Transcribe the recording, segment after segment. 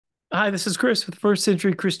Hi, this is Chris with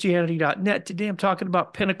firstcenturychristianity.net. Today I'm talking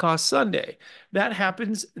about Pentecost Sunday. That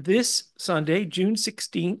happens this Sunday, June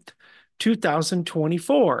 16th,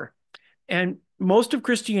 2024. And most of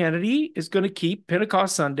Christianity is going to keep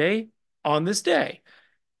Pentecost Sunday on this day.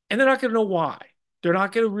 And they're not going to know why. They're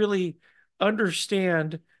not going to really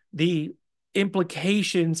understand the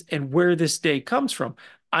implications and where this day comes from.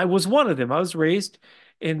 I was one of them. I was raised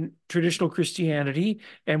in traditional Christianity,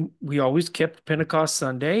 and we always kept Pentecost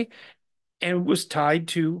Sunday and was tied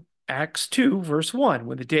to Acts 2, verse 1.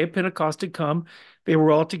 When the day of Pentecost had come, they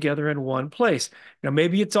were all together in one place. Now,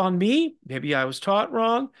 maybe it's on me. Maybe I was taught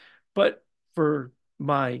wrong. But for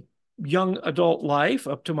my young adult life,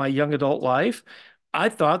 up to my young adult life, I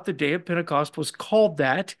thought the day of Pentecost was called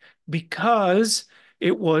that because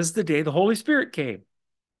it was the day the Holy Spirit came.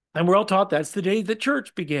 And we're all taught that's the day the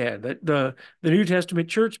church began, that the New Testament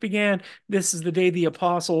church began. This is the day the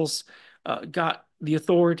apostles got the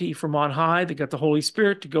authority from on high. They got the Holy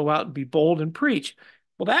Spirit to go out and be bold and preach.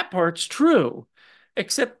 Well, that part's true,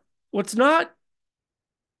 except what's not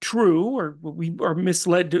true, or what we are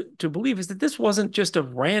misled to believe, is that this wasn't just a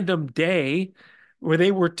random day where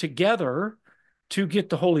they were together to get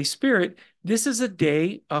the Holy Spirit. This is a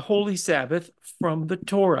day, a holy Sabbath from the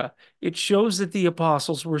Torah. It shows that the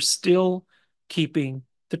apostles were still keeping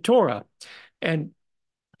the Torah. And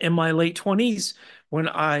in my late 20s, when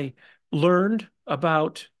I learned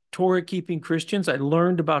about Torah keeping Christians, I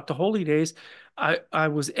learned about the holy days, I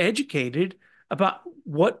was educated about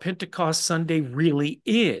what Pentecost Sunday really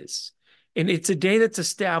is. And it's a day that's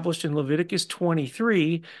established in Leviticus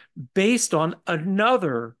 23 based on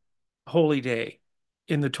another holy day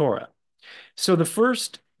in the Torah. So the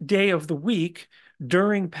first day of the week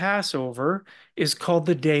during Passover is called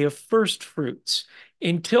the Day of First Fruits.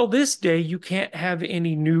 Until this day, you can't have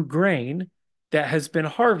any new grain that has been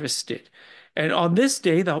harvested. And on this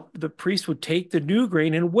day, the priest would take the new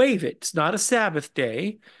grain and wave it. It's not a Sabbath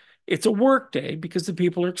day. It's a work day because the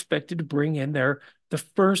people are expected to bring in the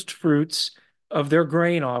first fruits of their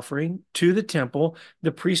grain offering to the temple.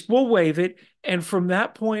 The priest will wave it, and from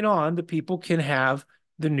that point on, the people can have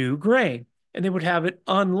the new grain. And they would have it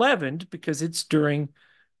unleavened because it's during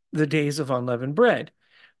the days of unleavened bread.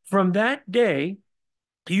 From that day,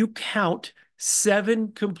 you count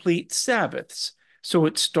 7 complete Sabbaths. So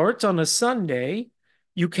it starts on a Sunday,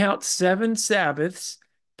 you count 7 Sabbaths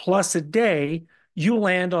plus a day, you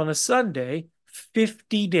land on a Sunday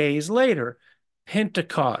 50 days later.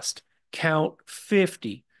 Pentecost, count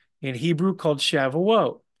 50, in Hebrew called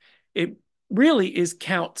Shavuot. It really is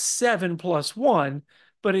count 7 plus 1,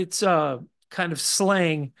 but it's kind of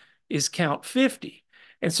slang is count 50.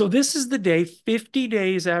 And so this is the day 50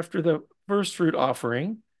 days after the first fruit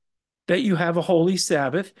offering that you have a holy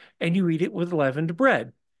Sabbath and you eat it with leavened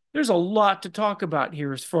bread. There's a lot to talk about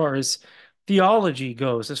here as far as theology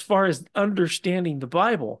goes, as far as understanding the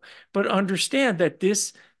Bible, but understand that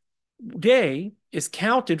this day is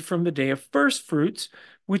counted from the day of first fruits,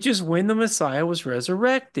 which is when the Messiah was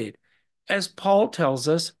resurrected. As Paul tells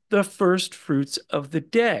us, the first fruits of the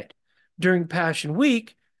dead. During Passion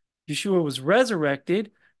Week, Yeshua was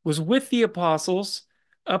resurrected, was with the apostles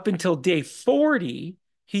up until day 40.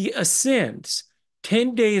 He ascends.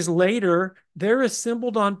 10 days later, they're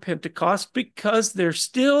assembled on Pentecost because they're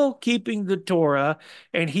still keeping the Torah,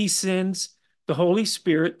 and he sends the Holy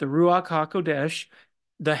Spirit, the Ruach HaKodesh,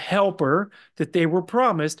 the helper that they were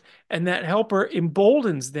promised, and that helper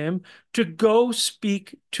emboldens them to go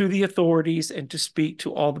speak to the authorities and to speak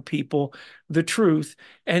to all the people the truth.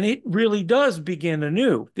 And it really does begin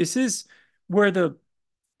anew. This is where the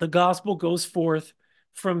gospel goes forth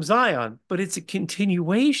from Zion, but it's a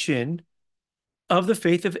continuation of the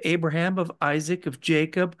faith of Abraham, of Isaac, of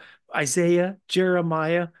Jacob, Isaiah,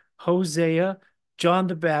 Jeremiah, Hosea, John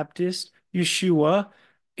the Baptist, Yeshua.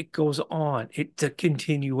 It goes on. It's a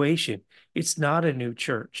continuation. It's not a new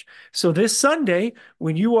church. So this Sunday,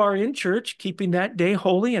 when you are in church, keeping that day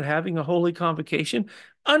holy and having a holy convocation,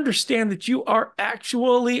 understand that you are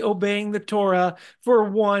actually obeying the Torah for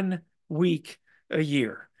 1 week a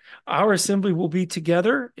year. Our assembly will be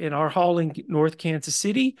together in our hall in North Kansas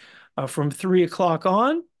City from 3 o'clock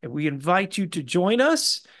on, and we invite you to join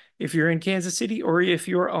us if you're in Kansas City or if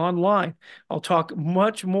you're online. I'll talk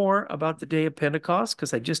much more about the day of Pentecost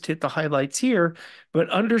because I just hit the highlights here,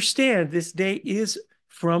 but understand this day is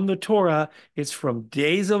from the Torah. It's from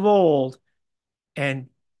days of old, and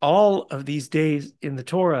all of these days in the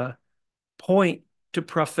Torah point to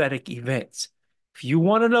prophetic events. If you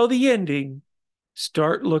want to know the ending,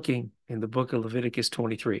 start looking in the book of Leviticus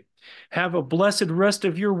 23. Have a blessed rest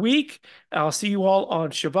of your week. I'll see you all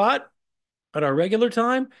on Shabbat at our regular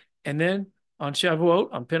time, and then on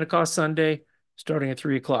Shavuot, on Pentecost Sunday, starting at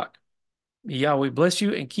 3 o'clock. Yahweh bless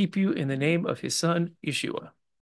you and keep you in the name of his son, Yeshua.